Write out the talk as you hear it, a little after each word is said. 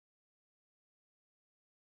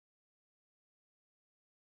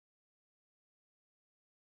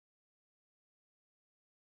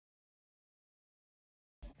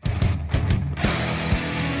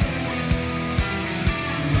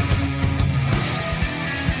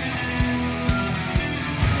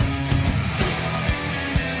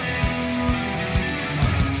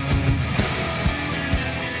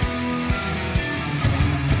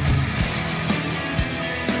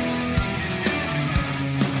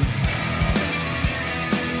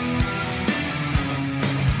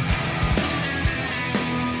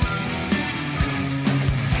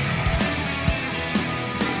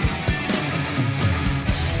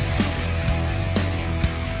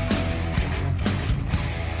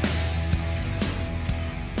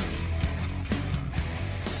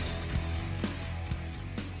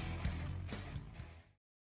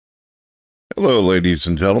Hello, ladies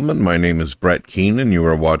and gentlemen. My name is Brett Keane, and you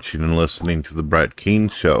are watching and listening to The Brett Keane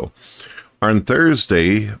Show. On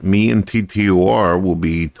Thursday, me and TTOR will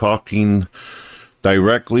be talking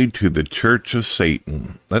directly to the Church of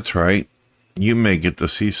Satan. That's right. You may get to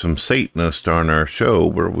see some Satanists on our show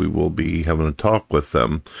where we will be having a talk with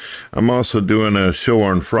them. I'm also doing a show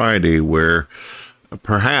on Friday where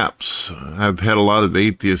perhaps I've had a lot of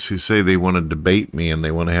atheists who say they want to debate me and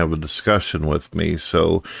they want to have a discussion with me.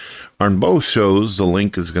 So on both shows, the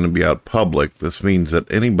link is going to be out public. This means that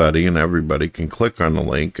anybody and everybody can click on the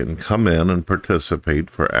link and come in and participate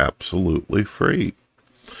for absolutely free.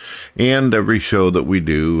 And every show that we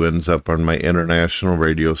do ends up on my international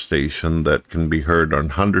radio station that can be heard on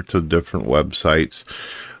hundreds of different websites.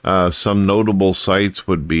 Some notable sites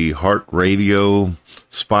would be Heart Radio,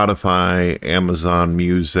 Spotify, Amazon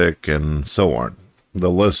Music, and so on. The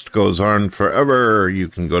list goes on forever. You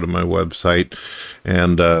can go to my website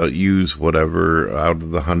and use whatever out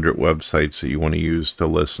of the 100 websites that you want to use to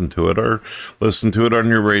listen to it, or listen to it on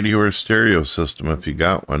your radio or stereo system if you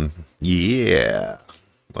got one. Yeah.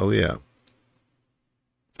 Oh, yeah.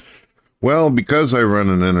 Well, because I run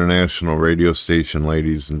an international radio station,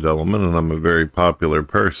 ladies and gentlemen, and I'm a very popular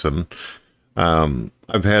person,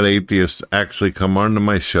 I've had atheists actually come onto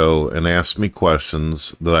my show and ask me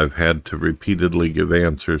questions that I've had to repeatedly give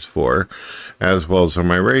answers for, as well as on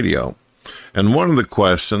my radio. And one of the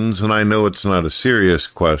questions, and I know it's not a serious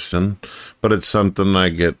question, but it's something I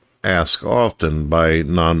get asked often by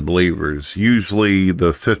non-believers, usually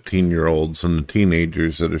the 15-year-olds and the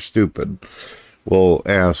teenagers that are stupid, will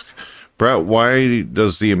ask, Brett, why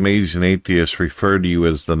does the Amazing Atheist refer to you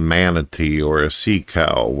as the Manatee or a sea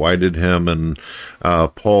cow? Why did him and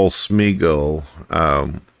Paul Smeagol,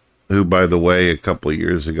 who, by the way, a couple of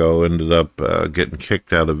years ago ended up getting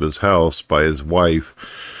kicked out of his house by his wife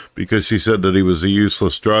because she said that he was a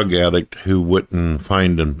useless drug addict who wouldn't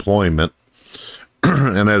find employment.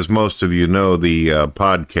 And as most of you know, the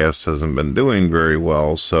podcast hasn't been doing very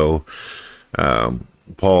well, so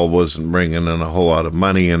Paul wasn't bringing in a whole lot of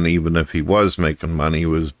money, and even if he was making money, he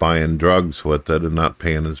was buying drugs with it and not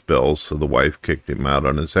paying his bills, so the wife kicked him out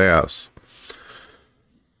on his ass.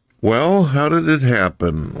 Well, how did it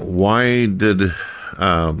happen? Why did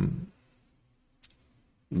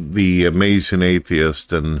the Amazing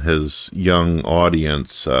Atheist and his young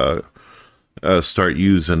audience start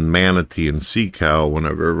using Manatee and sea cow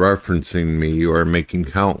whenever referencing me or making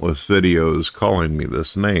countless videos calling me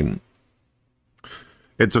this name?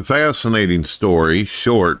 It's a fascinating story,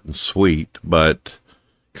 short and sweet, but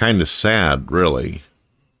kind of sad, really,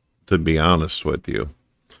 to be honest with you.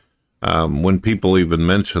 When people even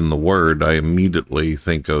mention the word, I immediately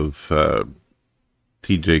think of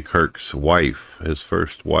T.J. Kirk's wife, his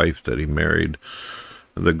first wife that he married,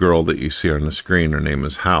 the girl that you see on the screen. Her name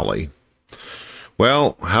is Hallie.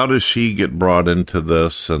 Well, how does she get brought into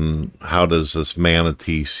this, and how does this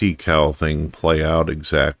Manatee sea cow thing play out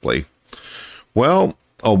exactly? Well,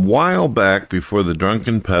 a while back, before the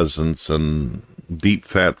Drunken Peasants and Deep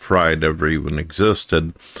Fat Fried ever even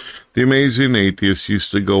existed, the Amazing Atheist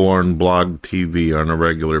used to go on blog TV on a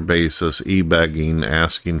regular basis, e-begging,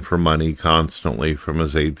 asking for money constantly from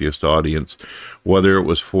his atheist audience, whether it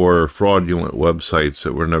was for fraudulent websites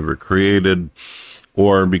that were never created,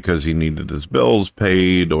 or because he needed his bills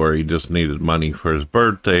paid, or he just needed money for his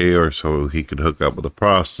birthday, or so he could hook up with a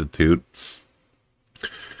prostitute.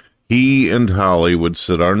 He and Holly would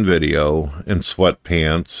sit on video in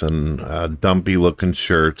sweatpants and dumpy-looking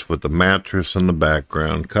shirts with a mattress in the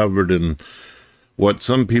background covered in what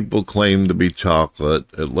some people claim to be chocolate.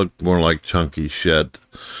 It looked more like chunky shit.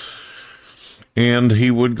 And he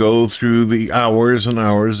would go through the hours and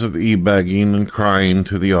hours of e-begging and crying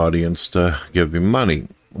to the audience to give him money.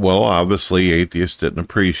 Well, obviously, atheists didn't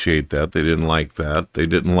appreciate that. They didn't like that. They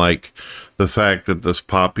didn't like the fact that this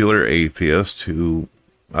popular atheist who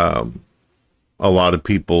a lot of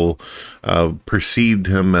people perceived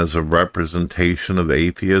him as a representation of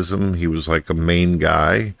atheism. He was like a main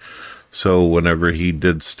guy. So whenever he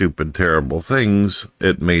did stupid, terrible things,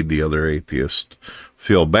 it made the other atheists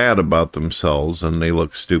feel bad about themselves, and they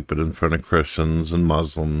looked stupid in front of Christians and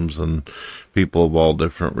Muslims and people of all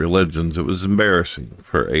different religions. It was embarrassing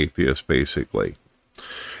for atheists, basically.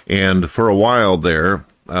 And for a while there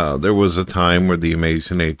was a time where the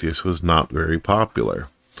Amazing Atheist was not very popular.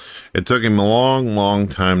 It took him a long, long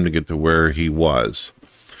time to get to where he was.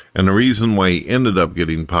 And the reason why he ended up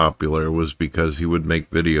getting popular was because he would make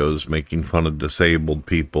videos making fun of disabled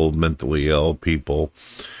people, mentally ill people,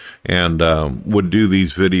 and would do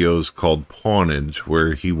these videos called pawnage,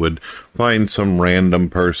 where he would find some random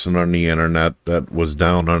person on the internet that was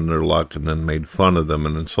down on their luck and then made fun of them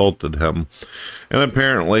and insulted him. And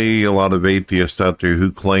apparently a lot of atheists out there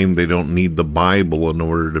who claim they don't need the Bible in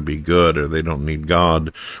order to be good, or they don't need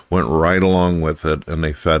God, went right along with it, and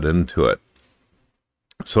they fed into it.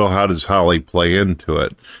 So how does Holly play into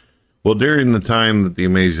it? Well, during the time that The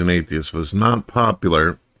Amazing Atheist was not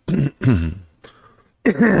popular,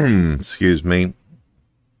 excuse me,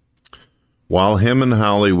 while him and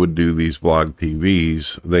Holly would do these blog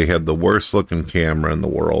TVs, they had the worst looking camera in the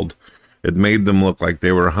world. It made them look like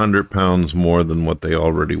they were 100 pounds more than what they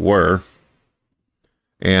already were.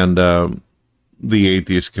 And the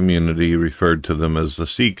atheist community referred to them as the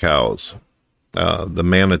sea cows, the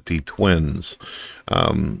Manatee twins.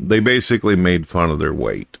 They basically made fun of their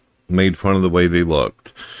weight, made fun of the way they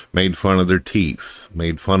looked, made fun of their teeth,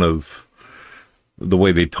 made fun of the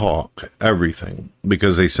way they talk, everything,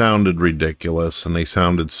 because they sounded ridiculous and they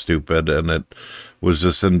sounded stupid, and it was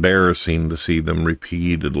just embarrassing to see them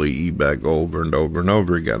repeatedly e-bag over and over and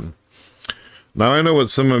over again. Now, I know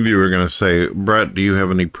what some of you are going to say. Brett, do you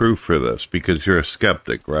have any proof for this? Because you're a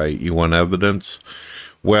skeptic, right? You want evidence?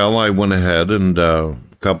 Well, I went ahead and a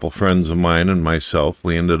couple friends of mine and myself,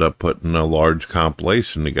 we ended up putting a large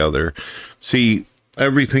compilation together. See,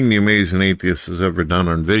 everything The Amazing Atheist has ever done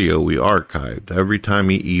on video, we archived. Every time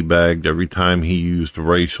he e-bagged, every time he used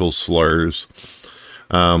racial slurs,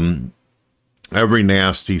 every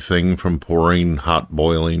nasty thing from pouring hot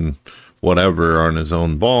boiling whatever on his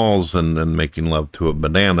own balls and then making love to a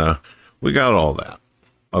banana, we got all that,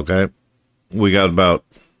 okay? We got about,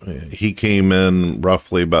 he came in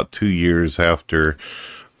roughly about 2 years after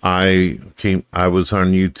I was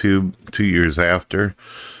on YouTube 2 years after,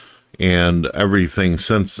 and everything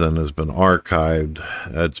since then has been archived.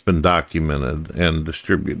 It's been documented and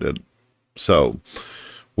distributed. So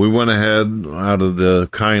we went ahead, out of the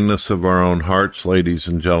kindness of our own hearts, ladies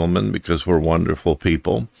and gentlemen, because we're wonderful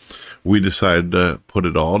people, we decided to put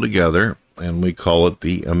it all together, and we call it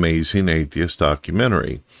the Amazing Atheist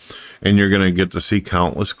Documentary. And you're going to get to see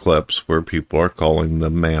countless clips where people are calling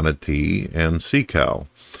them Manatee and Sea Cow,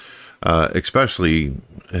 especially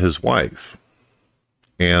his wife.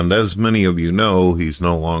 And as many of you know, he's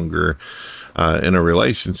no longer in a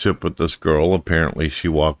relationship with this girl. Apparently, she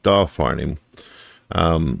walked off on him.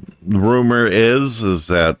 The rumor is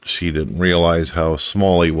that she didn't realize how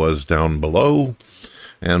small he was down below.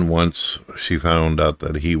 And once she found out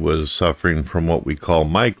that he was suffering from what we call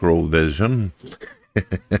microvision,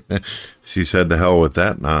 she said, to hell with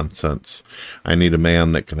that nonsense. I need a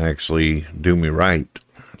man that can actually do me right.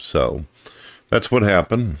 So that's what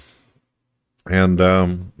happened. And,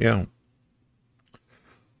 yeah.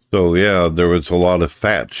 So, yeah, there was a lot of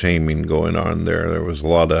fat shaming going on there. There was a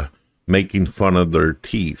lot of making fun of their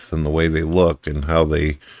teeth and the way they look and how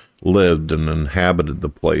they lived and inhabited the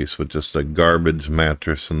place with just a garbage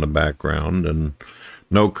mattress in the background and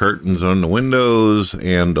no curtains on the windows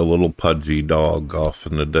and a little pudgy dog off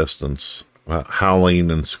in the distance,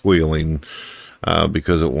 howling and squealing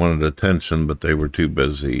because it wanted attention, but they were too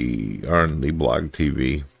busy on the blog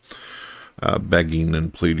TV. Begging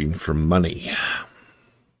and pleading for money.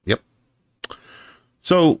 Yep.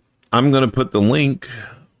 So I'm going to put the link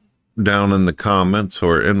down in the comments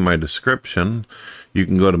or in my description. You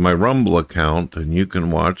can go to my Rumble account and you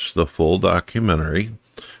can watch the full documentary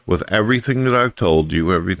with everything that I've told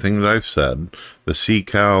you, everything that I've said, the sea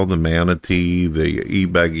cow, the manatee, the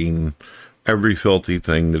e-begging, every filthy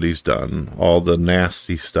thing that he's done, all the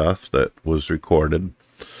nasty stuff that was recorded.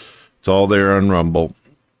 It's all there on Rumble.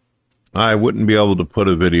 I wouldn't be able to put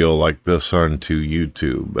a video like this onto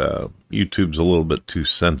YouTube. YouTube's a little bit too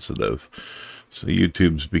sensitive. So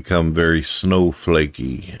YouTube's become very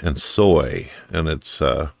snowflakey and soy, and it's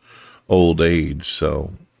old age.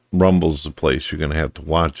 So Rumble's the place you're going to have to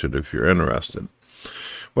watch it if you're interested.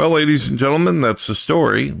 Well, ladies and gentlemen, that's the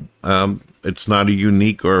story. It's not a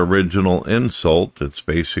unique or original insult. It's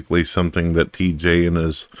basically something that TJ and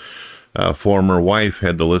his former wife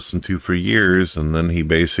had to listen to for years, and then he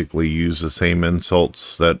basically used the same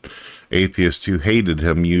insults that atheists who hated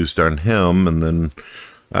him used on him, and then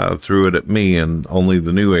threw it at me, and only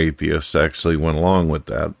the new atheists actually went along with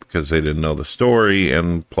that because they didn't know the story,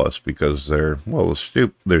 and plus because they're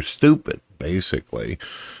stupid, basically.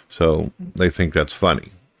 So they think that's funny.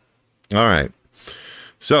 All right.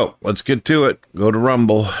 So let's get to it. Go to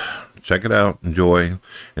Rumble. Check it out. Enjoy.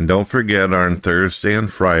 And don't forget, on Thursday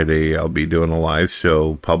and Friday, I'll be doing a live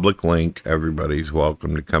show. Public link. Everybody's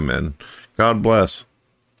welcome to come in. God bless.